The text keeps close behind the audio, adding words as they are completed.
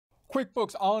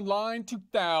QuickBooks Online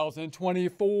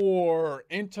 2024.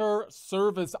 Enter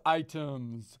service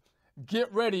items.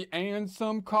 Get ready and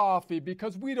some coffee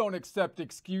because we don't accept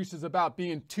excuses about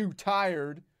being too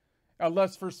tired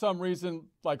unless for some reason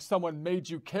like someone made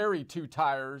you carry 2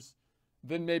 tires.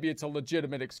 Then maybe it's a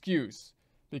legitimate excuse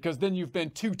because then you've been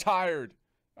too tired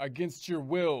against your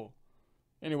will.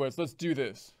 Anyways, let's do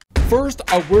this. First,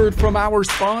 a word from our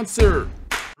sponsor.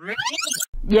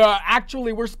 Yeah,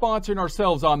 actually, we're sponsoring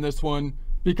ourselves on this one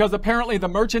because apparently the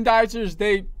merchandisers,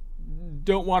 they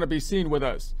don't want to be seen with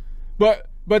us. But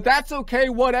that's okay,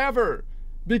 whatever,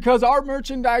 because our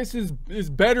merchandise is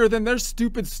better than their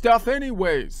stupid stuff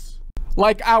anyways.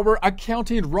 Like our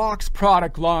Accounting Rocks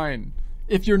product line.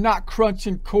 If you're not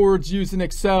crunching chords using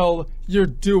Excel, you're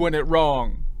doing it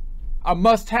wrong. A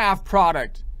must-have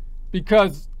product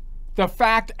because the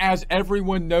fact, as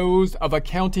everyone knows, of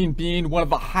accounting being one of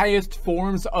the highest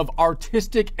forms of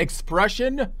artistic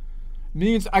expression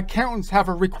means accountants have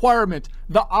a requirement,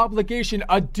 the obligation,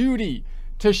 a duty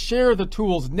to share the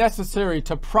tools necessary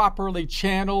to properly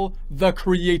channel the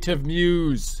creative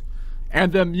muse.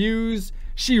 And the muse,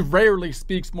 she rarely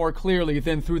speaks more clearly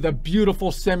than through the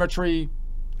beautiful symmetry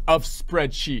of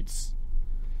spreadsheets.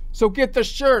 So get the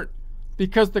shirt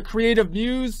because the creative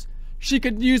muse, she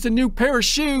could use a new pair of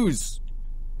shoes.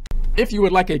 If you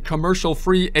would like a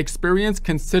commercial-free experience,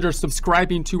 consider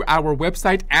subscribing to our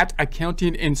website at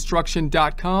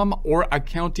accountinginstruction.com or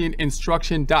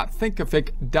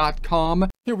accountinginstruction.thinkific.com.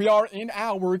 Here we are in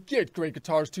our Get Great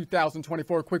Guitars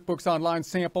 2024 QuickBooks Online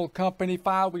sample company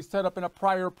file we set up in a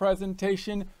prior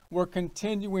presentation. We're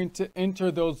continuing to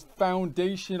enter those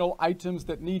foundational items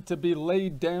that need to be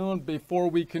laid down before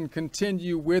we can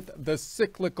continue with the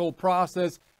cyclical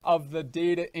process of the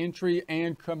data entry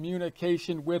and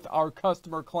communication with our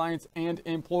customer, clients, and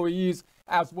employees,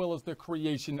 as well as the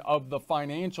creation of the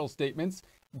financial statements.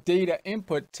 Data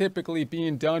input typically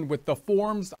being done with the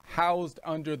forms housed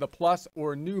under the plus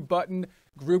or new button,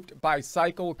 grouped by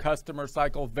cycle, customer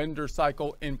cycle, vendor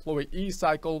cycle, employee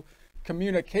cycle.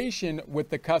 Communication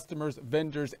with the customers,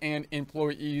 vendors, and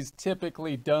employees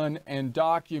typically done and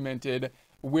documented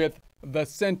with the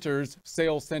centers,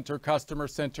 sales center, customer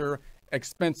center,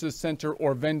 expenses center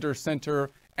or vendor center,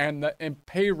 and the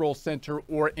payroll center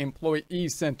or employee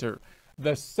center.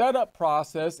 The setup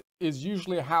process is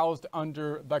usually housed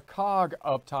under the cog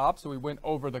up top. So we went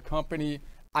over the company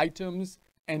items,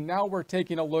 and now we're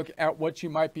taking a look at what you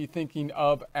might be thinking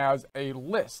of as a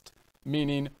list,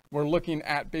 meaning we're looking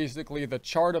at basically the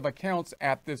chart of accounts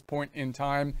at this point in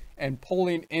time and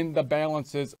pulling in the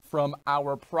balances from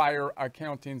our prior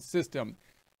accounting system.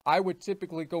 I would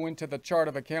typically go into the chart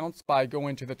of accounts by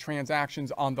going to the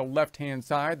transactions on the left-hand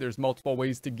side. There's multiple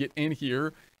ways to get in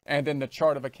here. And then the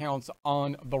chart of accounts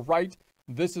on the right.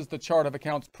 This is the chart of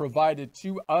accounts provided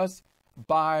to us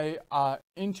by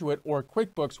Intuit or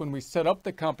QuickBooks when we set up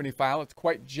the company file. It's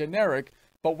quite generic,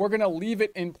 but we're going to leave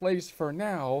it in place for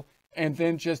now and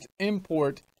then just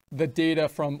import the data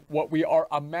from what we are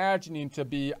imagining to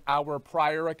be our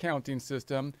prior accounting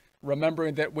system.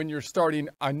 Remembering that when you're starting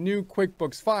a new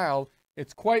QuickBooks file,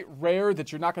 it's quite rare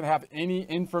that you're not going to have any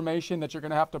information that you're going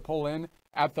to have to pull in.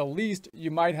 At the least, you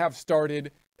might have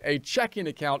started a checking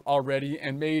account already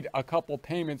and made a couple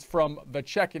payments from the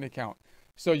checking account.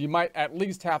 So you might at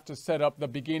least have to set up the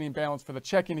beginning balance for the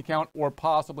checking account or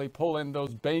possibly pull in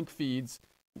those bank feeds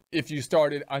if you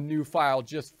started a new file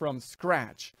just from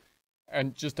scratch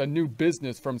and just a new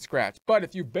business from scratch. But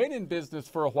if you've been in business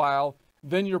for a while,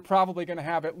 then you're probably going to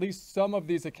have at least some of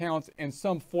these accounts in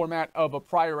some format of a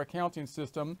prior accounting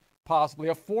system, possibly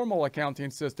a formal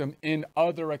accounting system in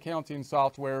other accounting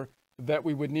software that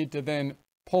we would need to then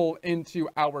pull into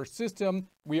our system.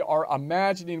 We are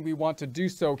imagining we want to do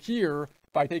so here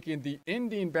by taking the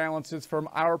ending balances from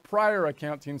our prior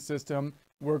accounting system.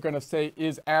 We're going to say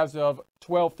is as of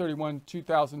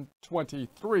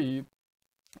 12/31/2023,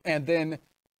 and then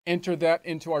enter that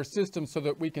into our system so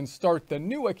that we can start the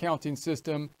new accounting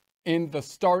system in the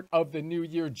start of the new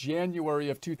year,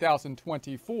 January of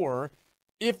 2024.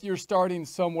 If you're starting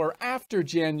somewhere after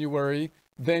January,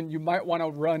 then you might want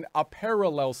to run a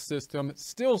parallel system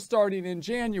still starting in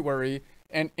January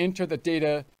and enter the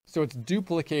data so it's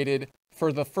duplicated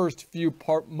for the first few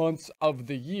months of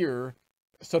the year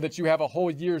so that you have a whole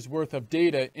year's worth of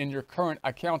data in your current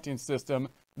accounting system,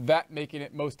 that making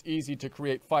it most easy to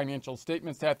create financial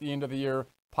statements at the end of the year,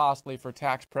 possibly for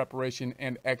tax preparation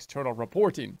and external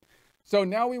reporting. So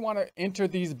now we want to enter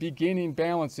these beginning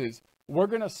balances. We're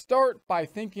going to start by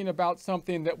thinking about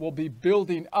something that will be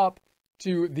building up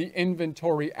to the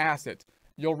inventory asset.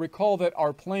 You'll recall that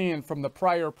our plan from the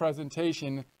prior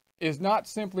presentation is not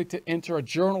simply to enter a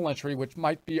journal entry, which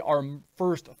might be our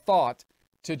first thought,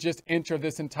 to just enter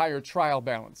this entire trial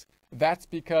balance. That's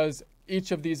because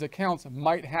each of these accounts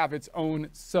might have its own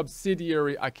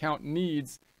subsidiary account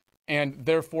needs, and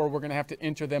therefore we're going to have to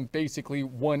enter them basically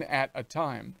one at a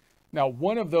time. Now,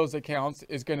 one of those accounts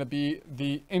is going to be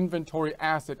the inventory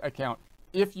asset account.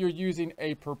 If you're using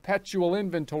a perpetual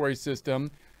inventory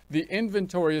system, the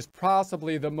inventory is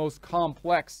possibly the most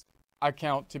complex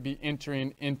account to be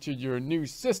entering into your new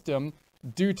system,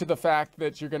 due to the fact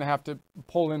that you're going to have to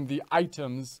pull in the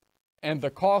items and the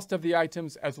cost of the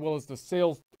items as well as the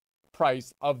sales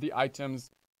price of the items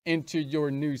into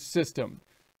your new system.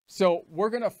 So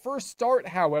we're going to first start,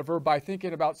 however, by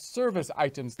thinking about service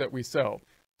items that we sell.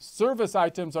 Service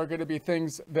items are going to be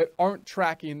things that aren't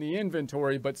tracking the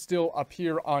inventory but still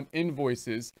appear on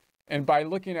invoices. And by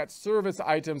looking at service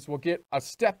items, we'll get a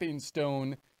stepping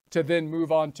stone to then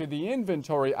move on to the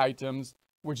inventory items,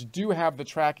 which do have the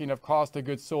tracking of cost of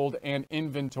goods sold and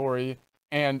inventory,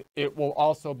 and it will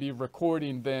also be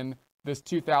recording then this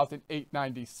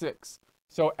 2008-96.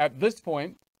 So at this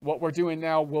point, what we're doing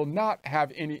now will not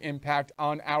have any impact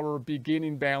on our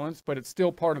beginning balance, but it's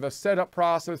still part of the setup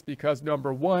process because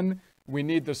number one, we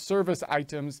need the service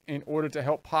items in order to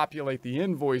help populate the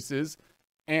invoices.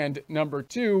 And number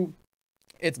two,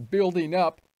 it's building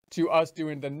up to us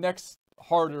doing the next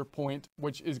harder point,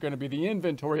 which is going to be the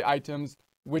inventory items,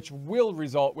 which will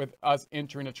result with us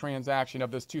entering a transaction of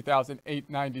this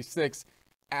 2008-96,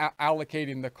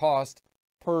 allocating the cost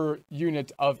per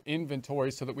unit of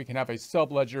inventory so that we can have a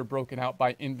subledger broken out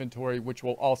by inventory, which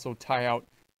will also tie out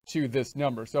to this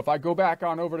number. So if I go back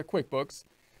on over to QuickBooks,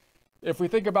 if we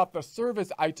think about the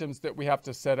service items that we have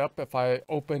to set up, if I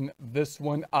open this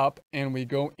one up and we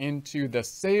go into the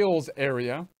sales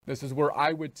area, this is where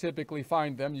I would typically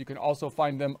find them. You can also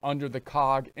find them under the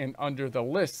cog and under the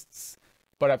lists,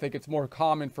 but I think it's more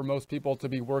common for most people to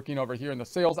be working over here in the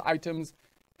sales items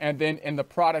and then in the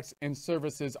products and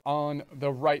services on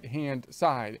the right-hand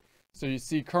side. So you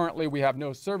see currently we have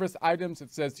no service items.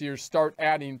 It says here, start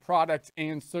adding products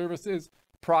and services.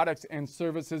 Products and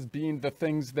services being the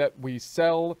things that we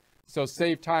sell. So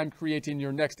save time creating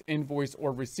your next invoice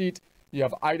or receipt. You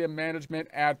have item management,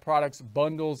 add products,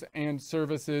 bundles and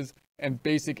services, and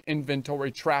basic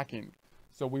inventory tracking.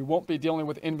 So we won't be dealing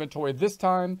with inventory this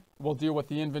time. We'll deal with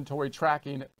the inventory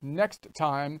tracking next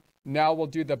time. Now we'll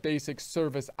do the basic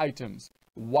service items.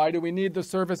 Why do we need the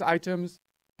service items?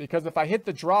 Because if I hit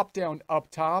the drop down up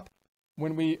top,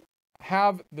 when we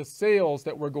have the sales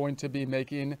that we're going to be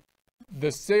making,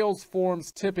 the sales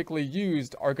forms typically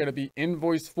used are going to be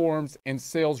invoice forms and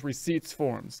sales receipts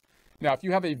forms. Now, if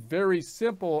you have a very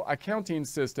simple accounting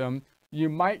system, you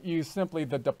might use simply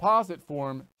the deposit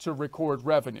form to record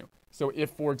revenue. So if,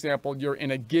 for example, you're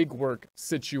in a gig work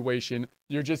situation,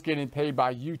 you're just getting paid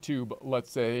by YouTube,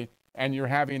 let's say, and you're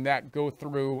having that go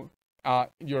through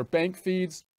your bank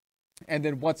feeds. And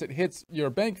then once it hits your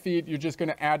bank feed, you're just going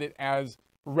to add it as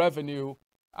revenue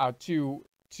to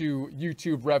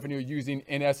YouTube revenue using,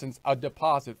 in essence, a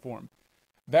deposit form.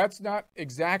 That's not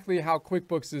exactly how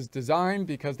QuickBooks is designed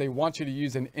because they want you to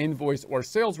use an invoice or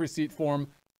sales receipt form.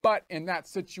 But in that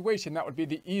situation, that would be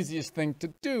the easiest thing to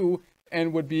do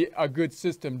and would be a good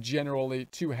system generally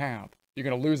to have. You're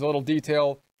going to lose a little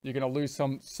detail. You're going to lose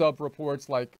some sub-reports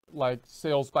like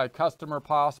sales by customer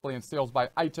possibly and sales by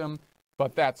item.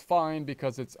 But that's fine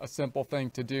because it's a simple thing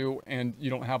to do and you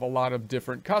don't have a lot of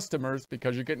different customers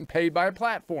because you're getting paid by a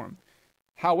platform.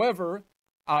 However,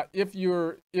 if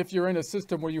you're in a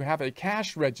system where you have a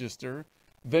cash register,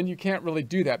 then you can't really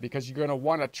do that because you're going to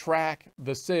want to track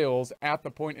the sales at the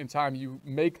point in time you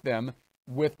make them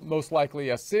with most likely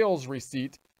a sales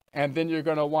receipt, and then you're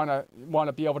going to want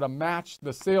to be able to match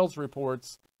the sales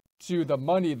reports to the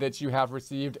money that you have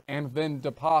received and then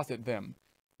deposit them.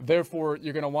 Therefore,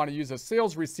 you're going to want to use a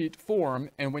sales receipt form,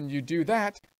 and when you do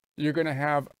that, you're going to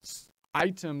have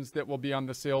items that will be on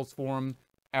the sales form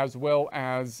as well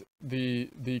as the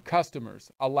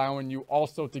customers, allowing you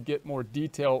also to get more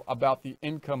detail about the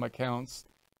income accounts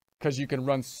because you can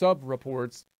run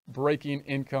sub-reports breaking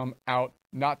income out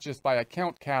not just by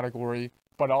account category,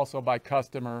 but also by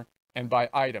customer and by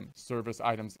item, service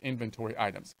items, inventory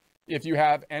items. If you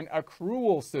have an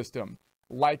accrual system,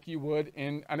 like you would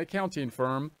in an accounting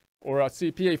firm or a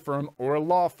CPA firm or a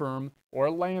law firm or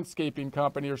a landscaping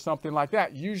company or something like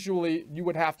that, usually you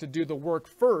would have to do the work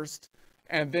first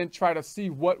and then try to see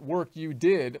what work you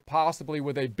did, possibly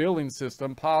with a billing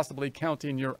system, possibly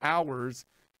counting your hours,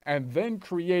 and then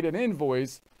create an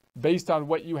invoice based on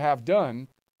what you have done.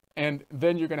 And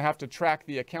then you're going to have to track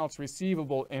the accounts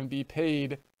receivable and be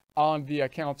paid on the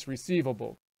accounts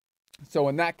receivable. So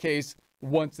in that case,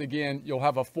 once again, you'll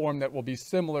have a form that will be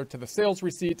similar to the sales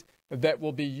receipt that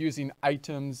will be using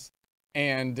items,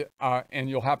 and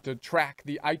you'll have to track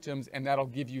the items, and that'll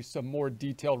give you some more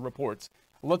detailed reports.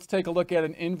 Let's take a look at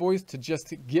an invoice to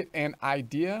just get an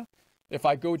idea. If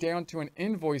I go down to an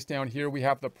invoice down here, we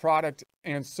have the product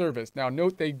and service. Now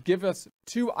note they give us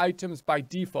 2 items by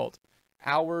default,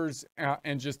 hours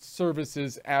and just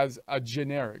services as a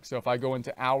generic. So if I go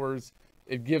into hours,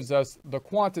 it gives us the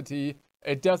quantity.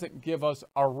 It doesn't give us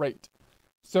a rate.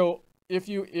 So if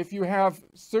you have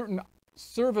certain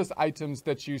service items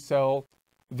that you sell,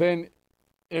 then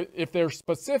if they're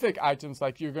specific items,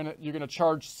 like you're gonna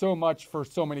charge so much for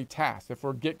so many tasks. If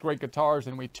we're Get Great Guitars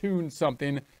and we tune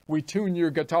something, we tune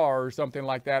your guitar or something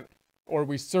like that, or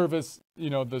we service,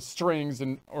 the strings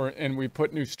and we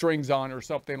put new strings on or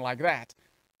something like that,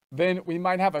 then we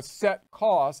might have a set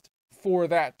cost for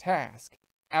that task,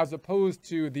 as opposed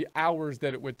to the hours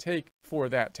that it would take for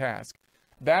that task.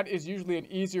 That is usually an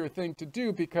easier thing to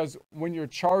do, because when you're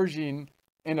charging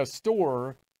in a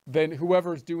store, then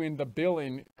whoever's doing the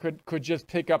billing could just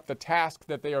pick up the task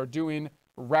that they are doing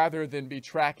rather than be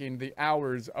tracking the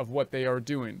hours of what they are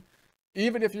doing.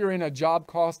 Even if you're in a job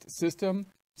cost system,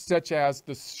 such as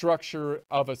the structure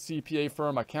of a CPA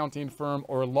firm, accounting firm,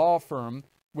 or law firm,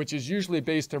 which is usually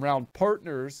based around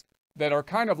partners that are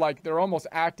kind of like, they're almost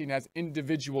acting as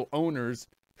individual owners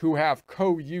who have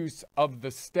co-use of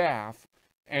the staff,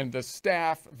 and the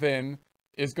staff then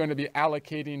is going to be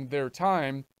allocating their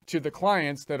time to the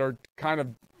clients that are kind of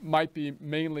might be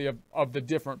mainly of the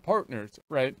different partners,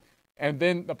 right? And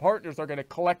then the partners are going to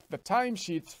collect the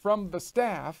timesheets from the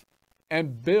staff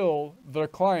and bill their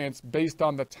clients based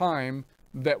on the time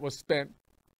that was spent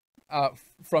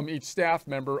from each staff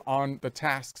member on the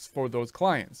tasks for those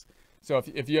clients. So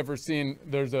if you ever seen,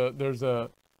 there's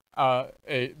the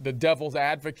Devil's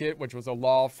Advocate, which was a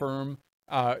law firm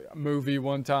movie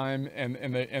one time, and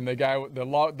the guy,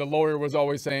 the lawyer was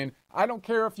always saying, I don't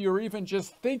care if you're even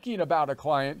just thinking about a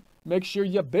client, make sure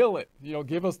you bill it.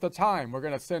 Give us the time. We're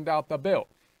going to send out the bill.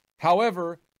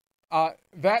 However,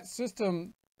 that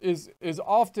system is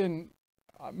often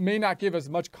may not give as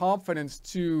much confidence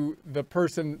to the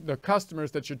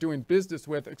customers that you're doing business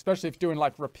with, especially if you're doing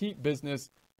like repeat business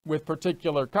with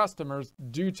particular customers,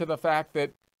 due to the fact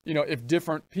that, if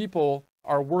different people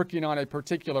are working on a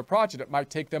particular project, it might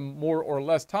take them more or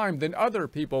less time than other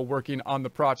people working on the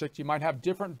project. You might have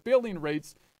different billing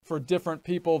rates for different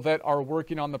people that are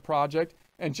working on the project.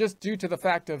 And just due to the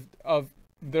fact of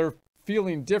their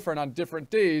feeling different on different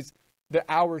days, the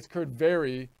hours could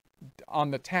vary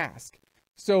on the task.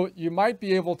 So you might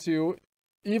be able to,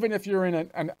 even if you're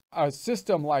in a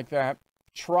system like that,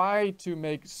 try to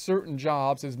make certain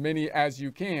jobs, as many as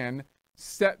you can,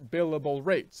 set billable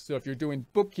rates. So if you're doing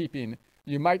bookkeeping,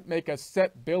 you might make a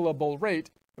set billable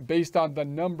rate based on the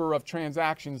number of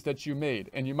transactions that you made.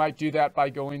 And you might do that by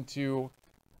going to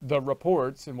the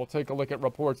reports, and we'll take a look at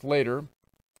reports later,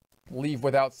 leave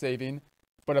without saving.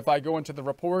 But if I go into the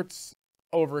reports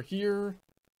over here,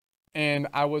 and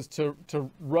I was to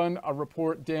run a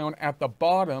report down at the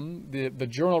bottom, the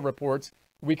journal reports,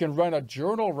 we can run a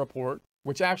journal report,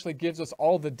 which actually gives us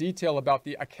all the detail about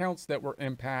the accounts that were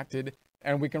impacted.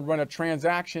 And we can run a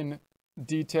transaction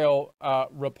detail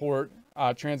report,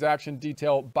 transaction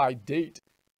detail by date,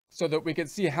 so that we can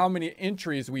see how many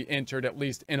entries we entered at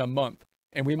least in a month.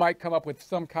 And we might come up with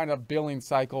some kind of billing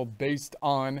cycle based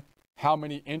on how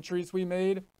many entries we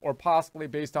made, or possibly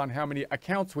based on how many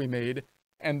accounts we made.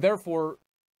 And therefore,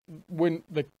 when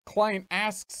the client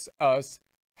asks us,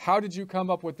 how did you come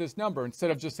up with this number?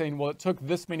 Instead of just saying, well, it took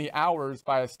this many hours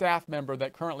by a staff member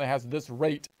that currently has this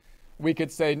rate, we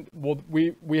could say, well,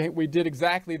 we did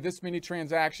exactly this many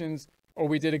transactions, or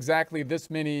we did exactly this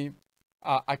many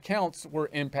accounts were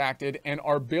impacted, and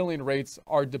our billing rates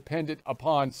are dependent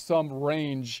upon some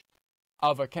range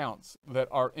of accounts that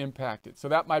are impacted. So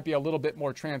that might be a little bit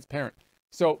more transparent.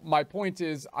 So my point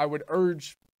is, I would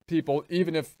urge people,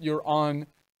 even if you're on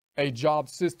a job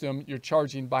system, you're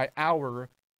charging by hour,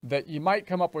 that you might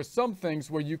come up with some things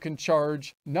where you can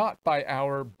charge not by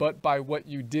hour, but by what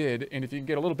you did. And if you can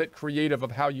get a little bit creative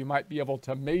of how you might be able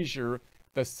to measure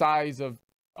the size of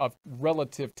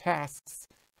relative tasks,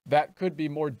 that could be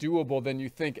more doable than you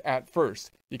think at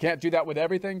first. You can't do that with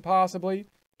everything possibly,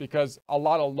 because a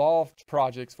lot of law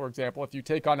projects, for example, if you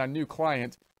take on a new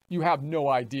client, you have no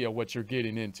idea what you're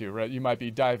getting into, right? You might be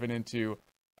diving into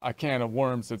a can of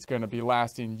worms that's going to be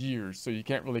lasting years. So you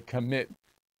can't really commit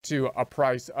to a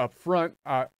price up front,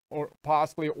 or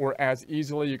possibly, or as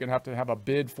easily. You're going to have a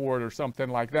bid for it or something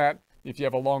like that. If you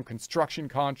have a long construction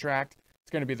contract,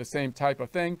 it's going to be the same type of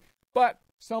thing. But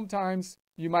sometimes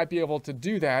you might be able to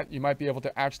do that. You might be able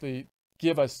to actually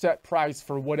give a set price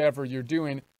for whatever you're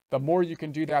doing. The more you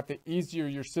can do that, the easier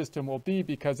your system will be,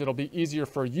 because it'll be easier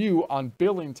for you on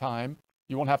billing time.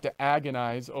 You won't have to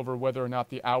agonize over whether or not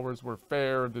the hours were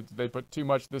fair. Did they put too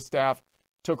much? This staff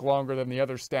took longer than the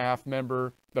other staff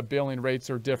member. The billing rates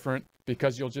are different,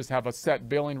 because you'll just have a set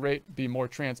billing rate, be more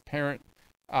transparent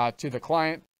to the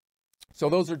client. So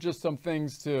those are just some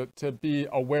things to be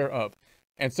aware of.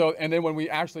 And then when we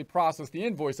actually process the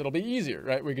invoice, it'll be easier,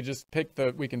 right? We can just pick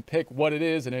what it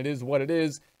is, and it is what it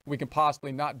is. We can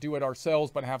possibly not do it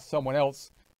ourselves, but have someone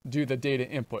else do the data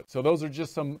input. So those are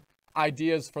just some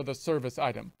ideas for the service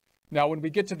item. Now, when we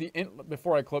get to the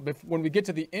when we get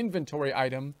to the inventory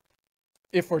item,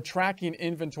 if we're tracking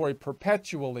inventory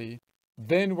perpetually,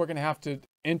 then we're going to have to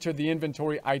enter the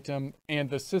inventory item, and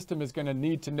the system is going to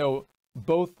need to know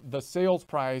both the sales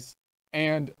price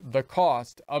and the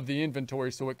cost of the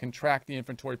inventory, so it can track the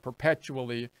inventory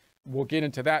perpetually. We'll get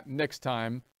into that next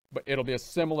time, but it'll be a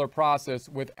similar process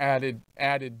with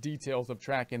added details of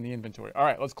tracking the inventory. All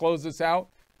right, let's close this out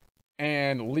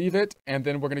and leave it, and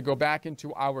then we're going to go back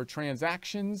into our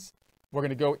transactions. We're going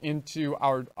to go into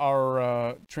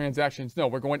our transactions. No,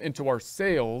 we're going into our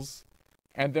sales,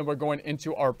 and then we're going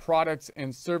into our products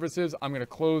and services. I'm going to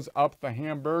close up the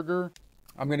hamburger.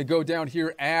 I'm going to go down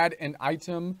here, add an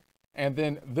item, and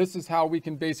then this is how we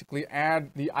can basically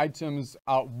add the items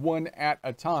one at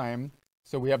a time.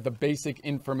 So we have the basic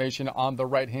information on the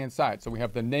right-hand side. So we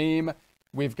have the name.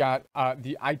 We've got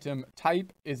the item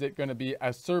type. Is it going to be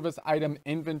a service item,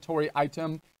 inventory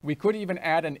item? We could even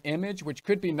add an image, which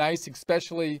could be nice,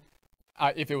 especially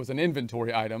if it was an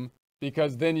inventory item,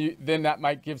 because then that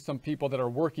might give some people that are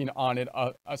working on it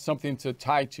something to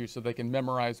tie to, so they can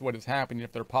memorize what is happening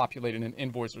if they're populating an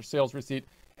invoice or sales receipt.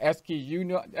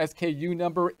 SKU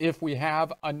number, if we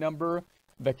have a number.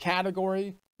 The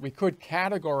category, we could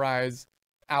categorize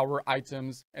our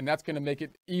items, and that's going to make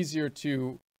it easier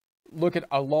to look at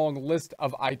a long list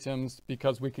of items,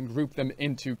 because we can group them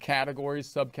into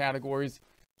categories, subcategories.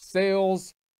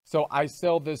 Sales, so I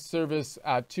sell this service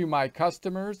to my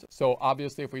customers. So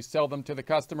obviously, if we sell them to the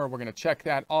customer, we're going to check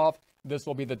that off. This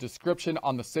will be the description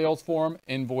on the sales form: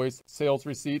 invoice, sales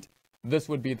receipt. This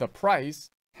would be the price,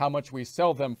 how much we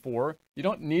sell them for. You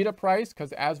don't need a price,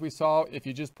 because as we saw, if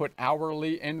you just put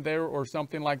hourly in there or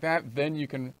something like that, then you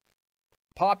can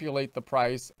populate the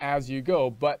price as you go.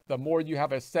 But the more you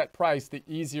have a set price, the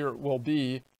easier it will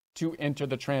be to enter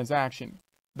the transaction.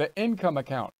 The income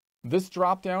account. This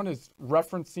dropdown is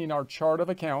referencing our chart of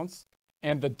accounts,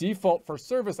 and the default for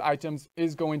service items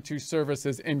is going to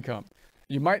services income.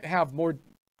 You might have more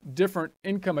different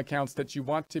income accounts that you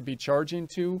want to be charging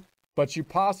to, but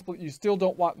you still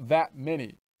don't want that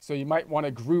many. So you might want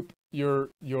to group your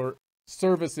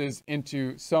services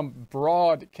into some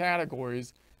broad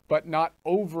categories, but not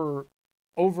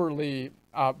overly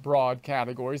broad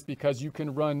categories, because you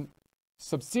can run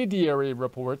subsidiary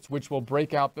reports, which will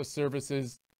break out the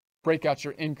services, break out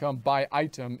your income by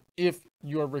item, if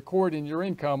you're recording your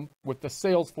income with the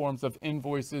sales forms of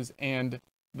invoices and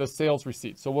the sales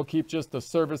receipts. So we'll keep just the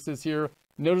services here.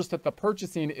 Notice that the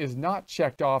purchasing is not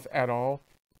checked off at all,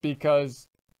 because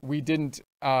we didn't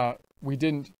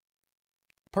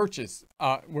purchase.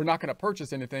 We're not going to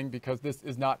purchase anything, because this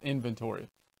is not inventory.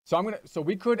 So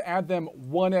we could add them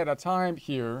one at a time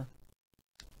here.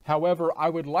 However, I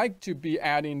would like to be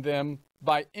adding them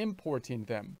by importing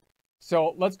them.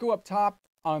 So let's go up top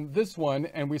on this one,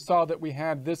 and we saw that we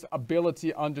had this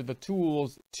ability under the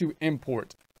tools to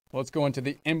import. Let's go into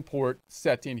the import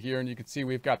setting here, and you can see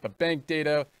we've got the bank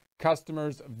data,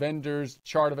 customers, vendors,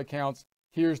 chart of accounts.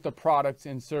 Here's the products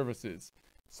and services.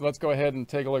 So let's go ahead and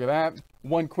take a look at that.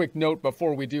 One quick note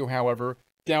before we do, however,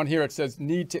 down here it says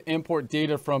need to import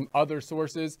data from other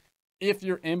sources. If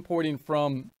you're importing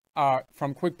from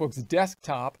QuickBooks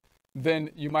Desktop,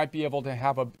 then you might be able to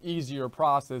have an easier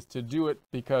process to do it,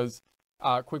 because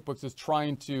QuickBooks is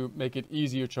trying to make it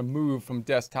easier to move from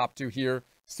desktop to here.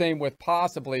 Same with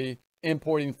possibly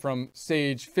importing from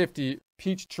Sage 50.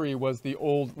 Peachtree was the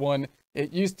old one.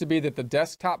 It used to be that the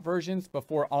desktop versions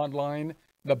before online,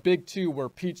 the big two were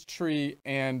Peachtree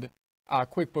and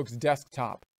QuickBooks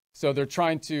Desktop. So they're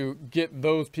trying to get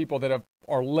those people that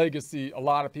are legacy, a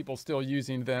lot of people still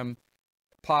using them,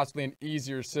 possibly an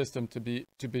easier system to be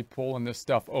pulling this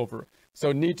stuff over.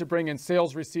 So need to bring in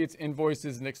sales receipts,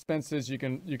 invoices, and expenses. You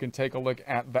can take a look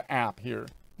at the app here.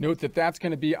 Note that that's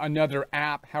going to be another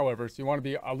app, however, so you want to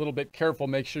be a little bit careful.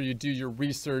 Make sure you do your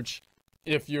research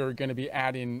if you're going to be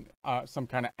adding some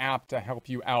kind of app to help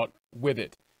you out with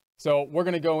it. So we're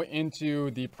going to go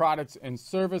into the products and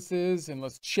services, and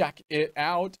let's check it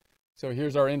out. So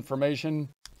here's our information.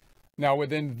 Now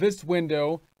within this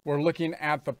window, We're looking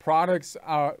at the products.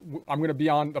 I'm going to be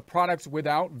on the products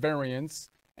without variance.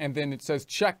 And then it says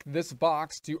check this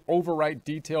box to overwrite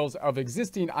details of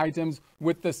existing items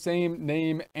with the same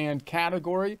name and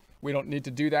category. We don't need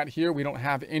to do that here. We don't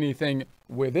have anything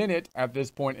within it at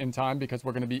this point in time because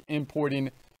we're going to be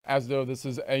importing as though this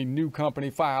is a new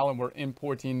company file and we're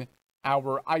importing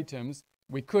our items.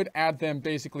 We could add them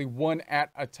basically one at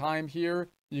a time here.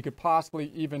 You could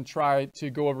possibly even try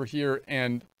to go over here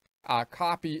and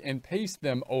copy and paste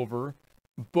them over.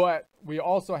 But we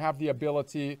also have the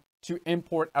ability to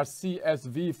import a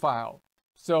CSV file.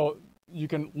 So you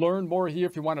can learn more here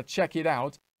if you want to check it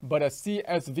out. But a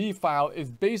CSV file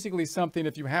is basically something,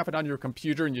 if you have it on your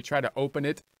computer and you try to open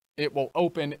it, it will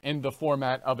open in the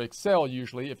format of Excel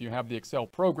usually if you have the Excel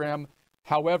program.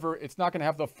 However, it's not going to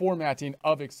have the formatting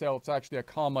of Excel. It's actually a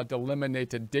comma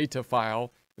delimited data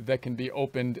file that can be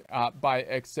opened by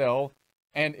Excel.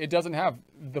 And it doesn't have,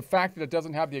 the fact that it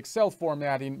doesn't have the Excel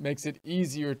formatting makes it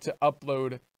easier to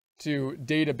upload to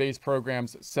database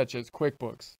programs such as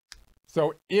QuickBooks.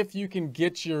 So if you can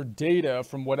get your data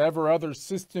from whatever other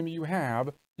system you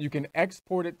have, you can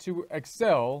export it to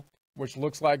Excel, which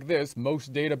looks like this.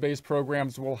 Most database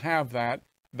programs will have that.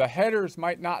 The headers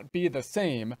might not be the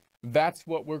same. That's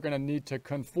what we're going to need to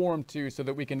conform to so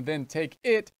that we can then take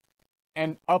it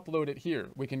and upload it here.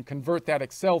 We can convert that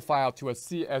Excel file to a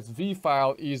CSV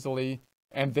file easily,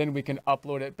 and then we can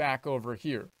upload it back over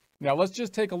here. Now let's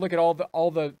just take a look at all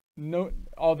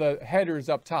the headers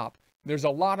up top. There's a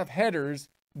lot of headers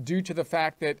due to the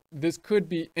fact that this could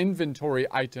be inventory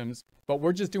items, but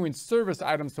we're just doing service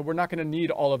items, so we're not going to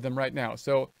need all of them right now.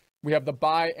 So we have the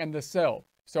buy and the sell.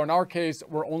 So in our case,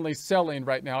 we're only selling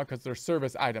right now because they're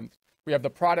service items. We have the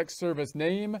product service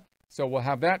name, so we'll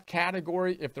have that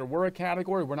category. If there were a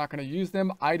category, we're not going to use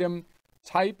them. Item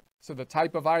type, so the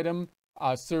type of item,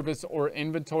 service or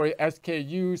inventory,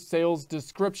 SKU, sales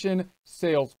description,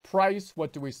 sales price,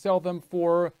 what do we sell them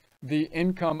for? The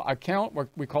income account,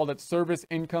 we called it service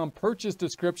income purchase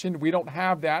description. We don't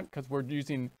have that because we're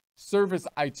using service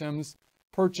items.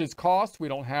 Purchase cost, we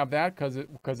don't have that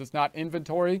because it's not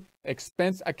inventory.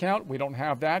 Expense account, we don't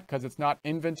have that because it's not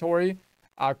inventory.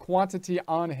 Quantity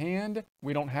on hand,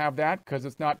 we don't have that because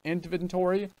it's not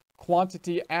inventory.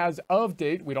 Quantity as of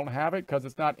date, we don't have it because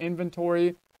it's not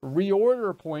inventory.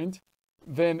 Reorder point,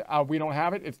 then we don't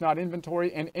have it. It's not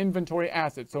inventory. And inventory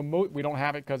asset. So we don't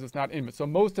have it because it's not inventory. So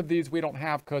most of these we don't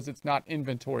have because it's not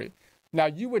inventory. Now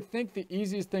you would think the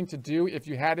easiest thing to do if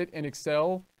you had it in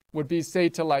Excel would be, say,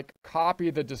 to like copy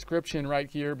the description right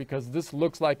here because this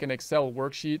looks like an Excel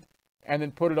worksheet, and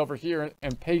then put it over here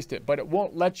and paste it. But it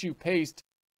won't let you paste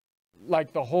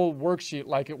like the whole worksheet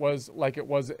like it was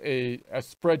a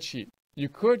spreadsheet. You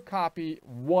could copy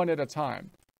one at a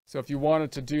time. So if you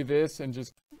wanted to do this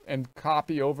and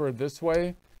copy over this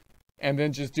way, and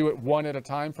then just do it one at a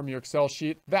time from your Excel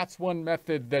sheet, that's one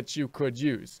method that you could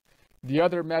use. The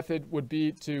other method would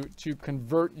be to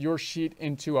convert your sheet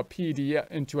into a PDF,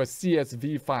 into a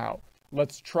CSV file.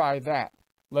 Let's try that.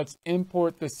 Let's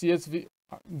import the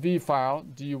CSV file.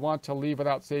 Do you want to leave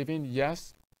without saving?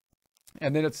 Yes.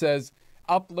 And then it says,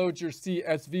 upload your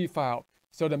CSV file.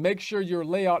 So to make sure your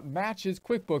layout matches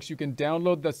QuickBooks, you can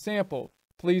download the sample.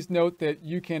 Please note that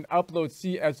you can upload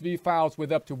CSV files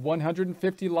with up to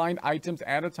 150 line items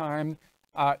at a time.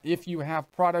 If you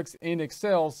have products in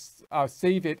Excel,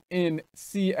 save it in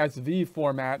CSV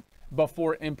format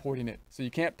before importing it. So you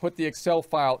can't put the Excel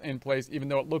file in place, even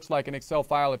though it looks like an Excel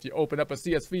file if you open up a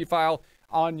CSV file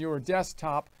on your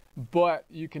desktop, but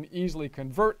you can easily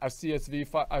convert a CSV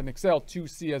file, an Excel to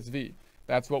CSV.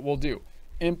 That's what we'll do.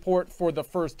 Import for the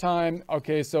first time.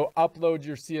 Okay, so upload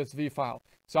your CSV file.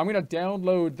 So I'm going to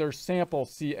download their sample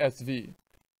CSV.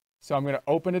 So I'm going to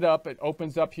open it up. It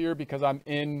opens up here because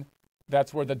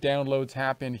that's where the downloads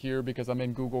happen here because I'm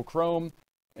in Google Chrome.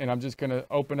 And I'm just going to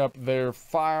open up their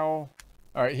file.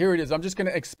 All right, here it is. I'm just going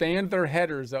to expand their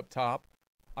headers up top.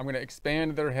 I'm going to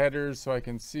expand their headers so I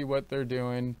can see what they're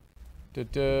doing.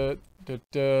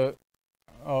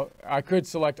 Oh, I could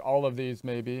select all of these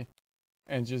maybe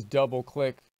and just double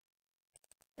click.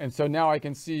 And so now I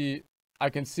can see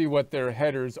what their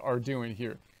headers are doing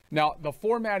here. Now, the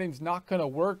formatting's not going to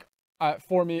work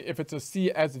for me if it's a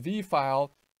CSV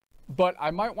file, but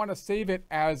I might want to save it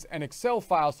as an Excel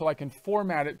file so I can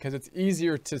format it because it's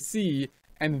easier to see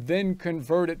and then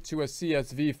convert it to a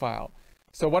CSV file.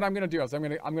 So what I'm going to do is I'm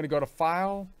going to go to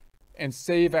File and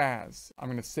Save As. I'm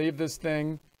going to save this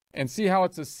thing and see how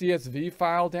it's a CSV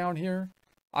file down here.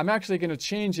 I'm actually going to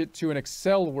change it to an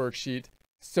Excel worksheet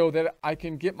so that I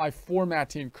can get my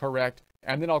formatting correct,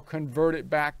 and then I'll convert it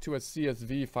back to a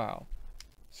CSV file.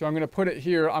 So I'm going to put it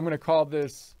here. I'm going to call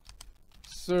this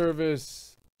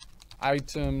service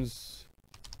items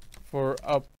for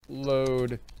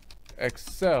upload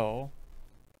Excel.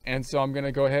 And so I'm going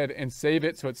to go ahead and save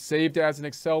it. So it's saved as an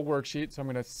Excel worksheet. So I'm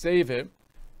going to save it.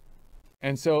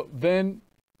 And so then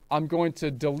I'm going to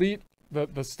delete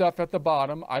the stuff at the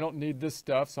bottom. I don't need this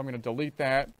stuff. So I'm going to delete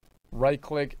that, right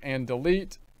click and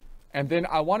delete. And then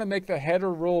I want to make the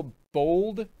header row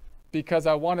bold because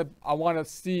I want to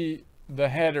see the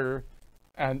header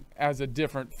and as a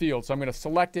different field. So I'm going to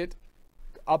select it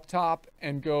up top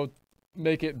and go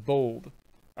make it bold.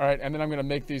 All right, and then I'm going to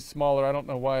make these smaller. I don't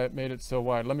know why it made it so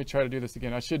wide. Let me try to do this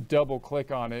again. I should double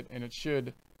click on it and it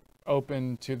should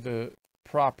open to the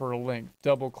proper length.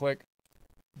 Double click,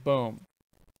 boom.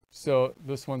 So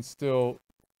this one's still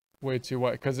way too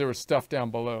wide because there was stuff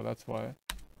down below. That's why.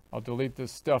 I'll delete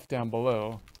this stuff down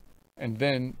below and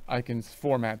then I can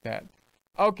format that.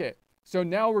 Okay, so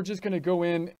now we're just going to go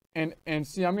in and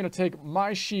see. I'm going to take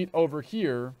my sheet over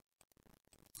here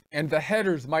and the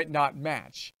headers might not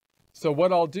match. So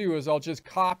what I'll do is I'll just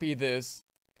copy this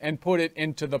and put it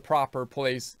into the proper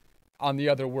place on the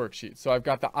other worksheet. So I've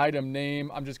got the item name.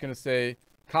 I'm just going to say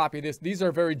copy this. These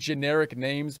are very generic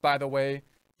names, by the way.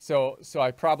 So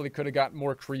I probably could have gotten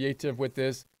more creative with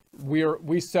this.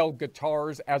 We sell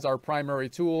guitars as our primary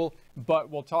tool, but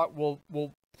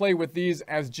we'll play with these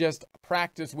as just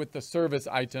practice with the service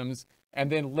items. And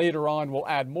then later on, we'll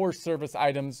add more service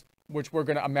items, which we're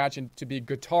going to imagine to be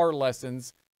guitar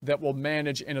lessons that will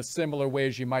manage in a similar way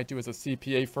as you might do as a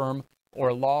CPA firm or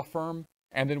a law firm.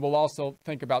 And then we'll also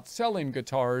think about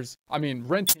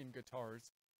renting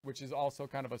guitars, which is also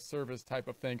kind of a service type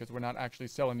of thing because we're not actually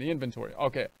selling the inventory.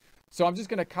 Okay, so I'm just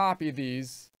going to copy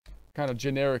these kind of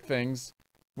generic things,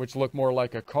 which look more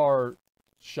like a car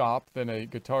shop than a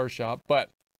guitar shop,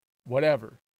 but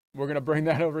whatever. We're going to bring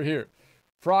that over here.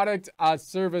 Product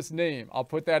service name. I'll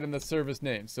put that in the service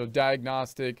name. So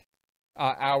diagnostic,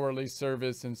 hourly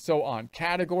service, and so on.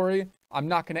 Category, I'm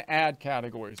not going to add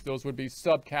categories. Those would be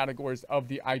subcategories of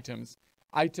the items.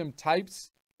 Item types,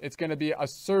 it's going to be a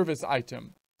service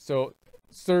item. So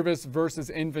service versus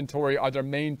inventory are their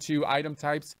main two item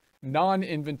types.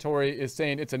 Non-inventory is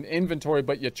saying it's an inventory,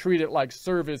 but you treat it like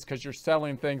service because you're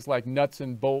selling things like nuts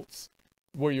and bolts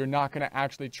where you're not going to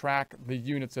actually track the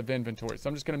units of inventory. So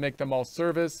I'm just going to make them all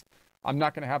service. I'm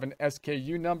not going to have an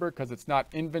SKU number because it's not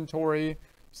inventory.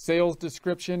 Sales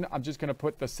description, I'm just going to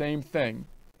put the same thing.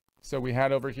 So we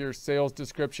had over here sales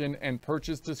description and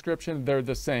purchase description. They're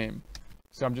the same.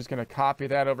 So I'm just going to copy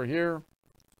that over here.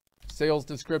 Sales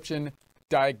description,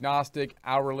 diagnostic,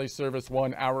 hourly service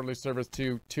 1, hourly service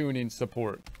 2, tuning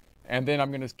support. And then I'm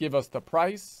going to give us the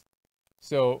price.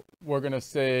 So we're going to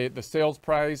say the sales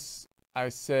price I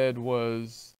said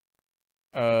was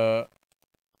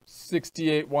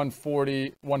 68,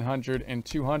 140, 100, and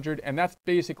 200. And that's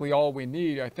basically all we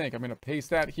need, I think. I'm going to paste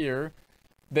that here.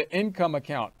 The income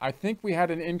account. I think we had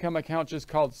an income account just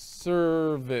called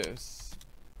service.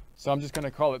 So I'm just going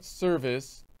to call it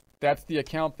service. That's the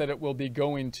account that it will be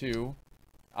going to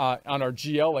on our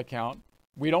GL account.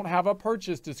 We don't have a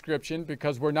purchase description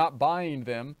because we're not buying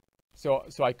them. So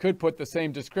I could put the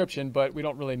same description, but we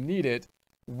don't really need it.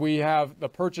 We have the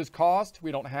purchase cost.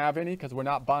 We don't have any because we're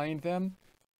not buying them.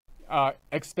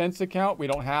 Expense account. We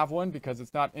don't have one because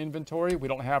it's not inventory. We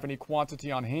don't have any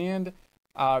quantity on hand.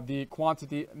 The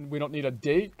quantity, we don't need a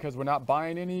date because we're not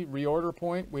buying any. Reorder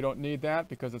point, we don't need that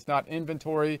because it's not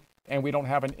inventory. And we don't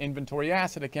have an inventory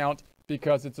asset account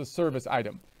because it's a service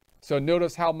item. So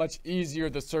notice how much easier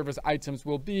the service items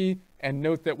will be. And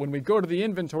note that when we go to the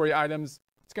inventory items,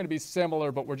 it's going to be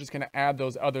similar, but we're just going to add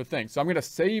those other things. So I'm going to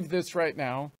save this right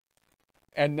now.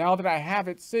 And now that I have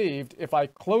it saved, if I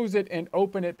close it and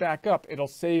open it back up, it'll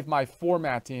save my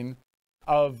formatting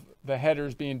of the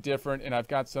headers being different. And I've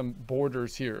got some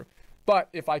borders here. But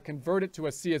if I convert it to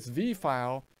a CSV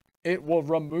file, it will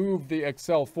remove the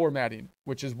Excel formatting,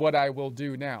 which is what I will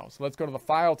do now. So let's go to the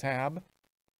File tab,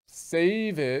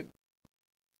 save it,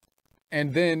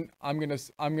 and then I'm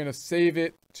gonna save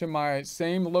it to my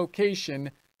same location,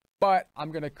 but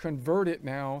I'm gonna convert it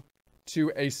now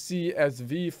to a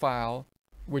CSV file,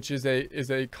 which is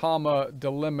a comma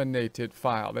delimited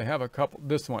file. They have a couple.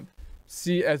 This one,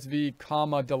 CSV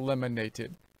comma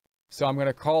delimited. So I'm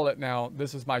gonna call it now.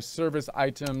 This is my service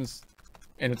items.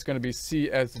 And it's going to be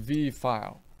CSV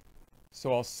file.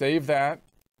 So I'll save that.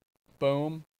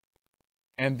 Boom.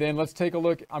 And then let's take a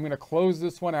look. I'm going to close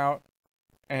this one out.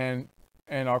 And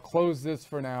I'll close this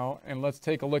for now. And let's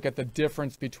take a look at the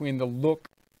difference between the look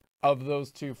of those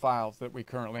two files that we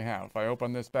currently have. If I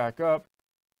open this back up,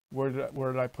 where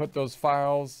did I put those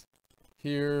files?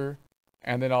 Here.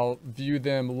 And then I'll view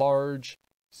them large.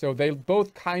 So they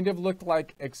both kind of look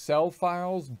like Excel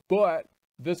files, but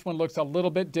this one looks a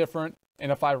little bit different.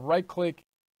 And if I right click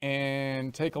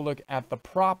and take a look at the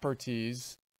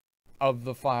properties of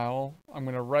the file, I'm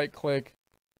going to right click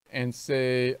and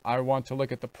say I want to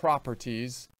look at the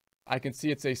properties. I can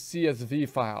see it's a CSV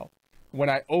file. When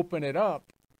I open it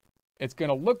up, it's going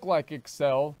to look like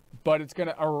Excel, but it's going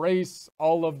to erase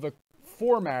all of the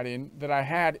formatting that I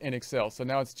had in Excel. So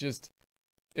now it's just,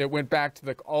 it went back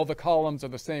to all the columns are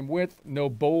the same width, no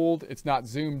bold, it's not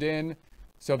zoomed in.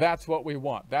 So that's what we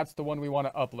want. That's the one we want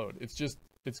to upload. It's just,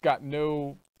 it's got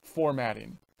no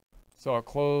formatting. So I'll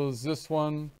close this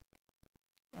one.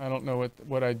 I don't know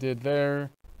what I did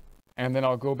there. And then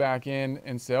I'll go back in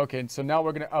and say, okay, so now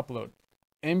we're going to upload.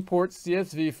 Import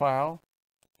CSV file.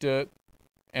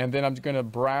 And then I'm going to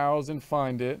browse and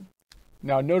find it.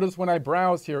 Now notice when I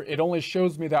browse here, it only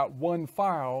shows me that one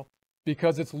file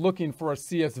because it's looking for a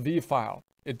CSV file.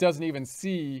 It doesn't even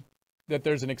see that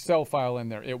there's an Excel file in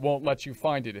there. It won't let you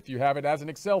find it. If you have it as an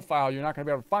Excel file, you're not going to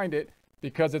be able to find it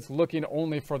because it's looking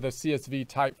only for the CSV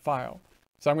type file.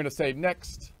 So I'm going to say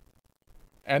next,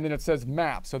 and then it says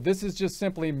map. So this is just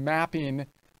simply mapping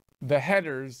the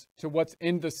headers to what's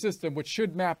in the system, which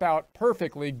should map out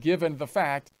perfectly given the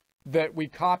fact that we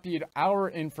copied our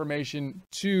information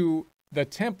to the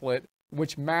template,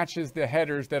 which matches the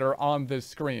headers that are on this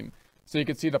screen. So you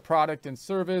can see the product and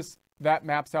service, that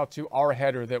maps out to our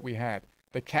header that we had.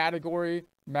 The category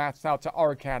maps out to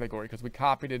our category because we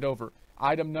copied it over.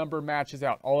 Item number matches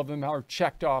out. All of them are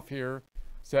checked off here.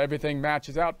 So everything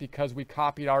matches out because we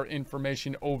copied our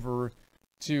information over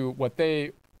to what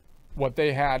they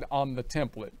had on the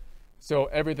template. So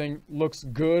everything looks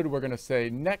good. We're going to say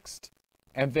next.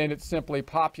 And then it simply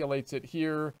populates it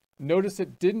here. Notice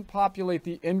it didn't populate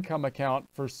the income account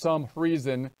for some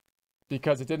reason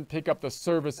because it didn't pick up the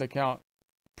service account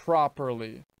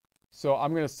properly. So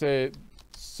I'm going to say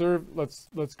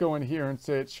let's go in here and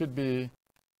say it should be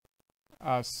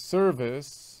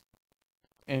service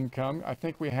income. I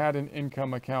think we had an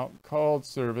income account called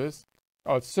service.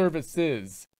 Oh, it's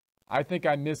services. I think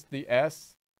I missed the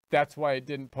S. That's why it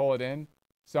didn't pull it in.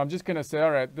 So I'm just going to say,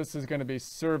 all right, this is going to be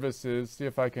services. See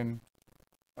if I can,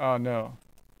 oh no.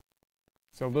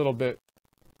 It's a little bit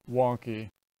wonky.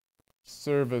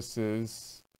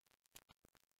 Services.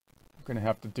 I'm going to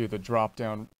have to do the drop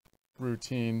down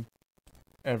routine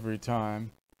every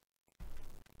time.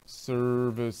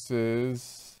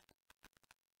 Services.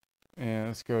 And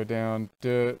let's go down,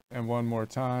 and one more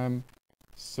time.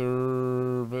 Services.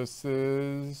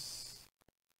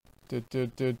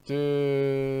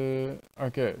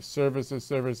 Okay,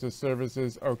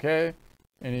 services. Okay.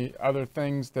 Any other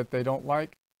things that they don't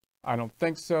like? I don't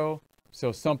think so.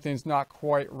 So something's not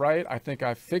quite right. I think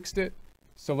I fixed it.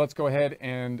 So let's go ahead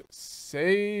and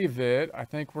save it. I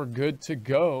think we're good to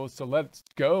go. So let's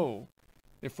go.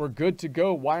 If we're good to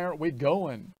go, why aren't we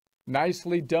going?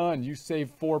 Nicely done. You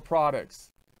saved 4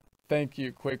 products. Thank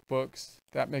you, QuickBooks.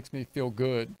 That makes me feel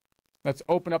good. Let's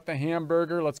open up the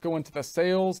hamburger. Let's go into the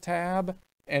sales tab.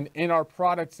 And in our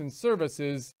products and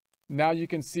services, now you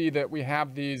can see that we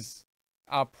have these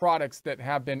products that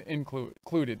have been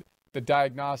included. The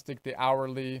diagnostic, the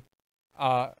hourly,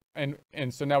 and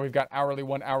so now we've got hourly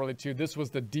 1, hourly 2. This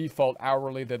was the default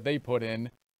hourly that they put in,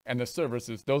 and the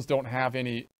services. Those don't have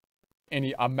any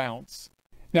amounts.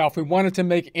 Now, if we wanted to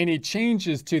make any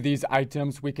changes to these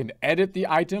items, we can edit the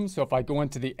items. So if I go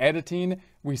into the editing,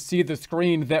 we see the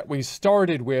screen that we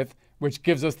started with, which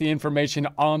gives us the information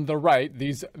on the right.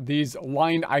 These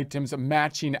line items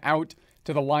matching out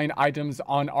to the line items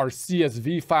on our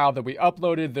CSV file that we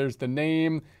uploaded. There's the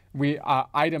name.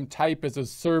 Item type is a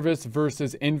service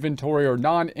versus inventory or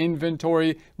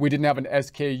non-inventory. We didn't have an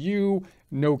SKU,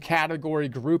 no category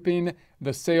grouping.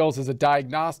 The sales is a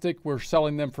diagnostic. We're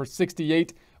selling them for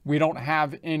 68. We don't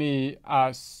have any,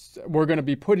 we're going to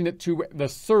be putting it to the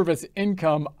service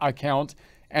income account.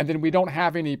 And then we don't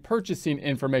have any purchasing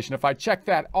information. If I check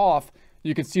that off,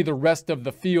 you can see the rest of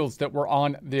the fields that were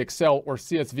on the Excel or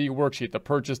CSV worksheet, the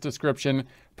purchase description,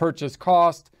 purchase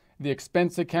cost, the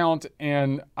expense account,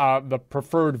 and the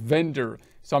preferred vendor.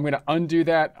 So I'm going to undo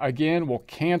that again. We'll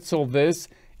cancel this.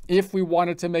 If we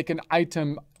wanted to make an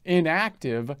item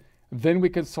inactive, then we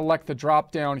can select the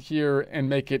drop down here and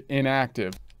make it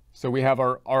inactive. So we have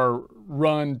our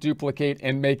run, duplicate,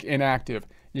 and make inactive.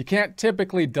 You can't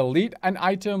typically delete an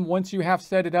item once you have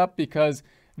set it up because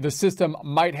the system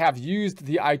might have used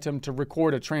the item to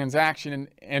record a transaction.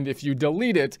 And if you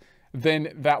delete it,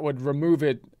 then that would remove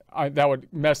it. That would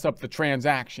mess up the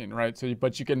transaction, right? So,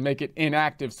 but you can make it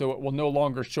inactive so it will no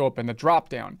longer show up in the drop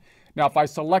down. Now, if I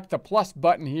select the plus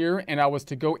button here and I was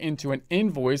to go into an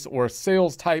invoice or a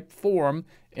sales type form,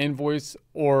 invoice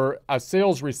or a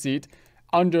sales receipt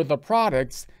under the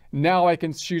products, now I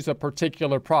can choose a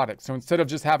particular product. So instead of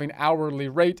just having hourly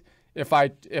rate, if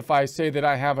I say that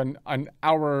I have an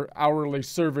hourly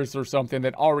service or something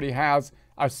that already has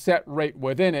a set rate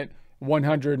within it,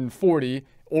 140,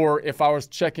 or if I was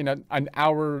checking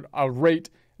a rate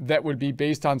that would be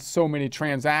based on so many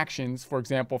transactions, for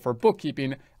example, for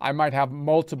bookkeeping, I might have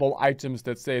multiple items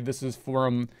that say this is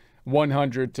from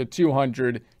 100 to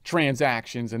 200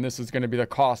 transactions, and this is going to be the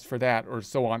cost for that, or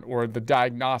so on. Or the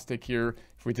diagnostic here,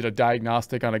 if we did a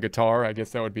diagnostic on a guitar, I guess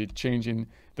that would be changing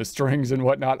the strings and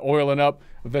whatnot, oiling up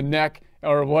the neck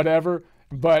or whatever.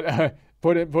 But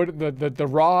put the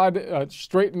rod,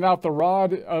 straighten out the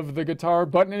rod of the guitar.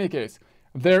 But in any case,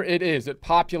 there it is. It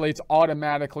populates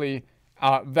automatically.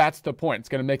 That's the point. It's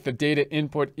going to make the data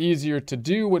input easier to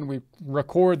do. When we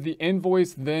record the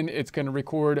invoice, then it's going to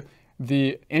record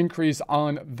the increase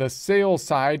on the sales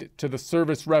side to the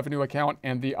service revenue account,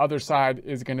 and the other side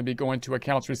is going to be going to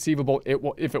accounts receivable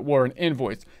if it were an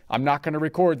invoice. I'm not going to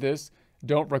record this.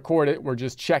 Don't record it. We're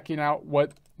just checking out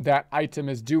what that item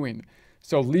is doing.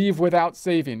 So leave without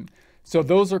saving. So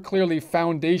those are clearly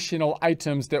foundational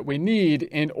items that we need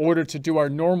in order to do our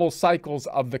normal cycles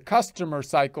of the customer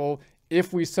cycle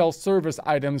if we sell service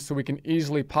items, so we can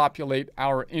easily populate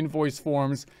our invoice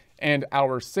forms and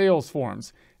our sales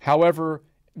forms. However,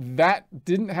 that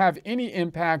didn't have any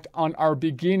impact on our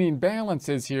beginning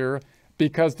balances here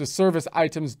because the service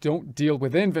items don't deal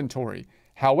with inventory.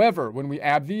 However, when we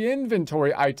add the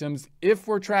inventory items, if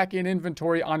we're tracking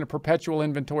inventory on a perpetual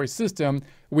inventory system,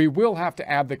 we will have to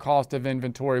add the cost of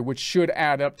inventory, which should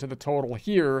add up to the total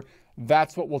here.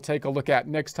 That's what we'll take a look at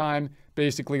next time,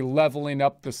 basically leveling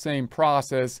up the same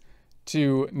process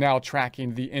to now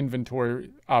tracking the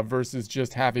inventory versus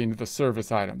just having the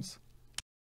service items.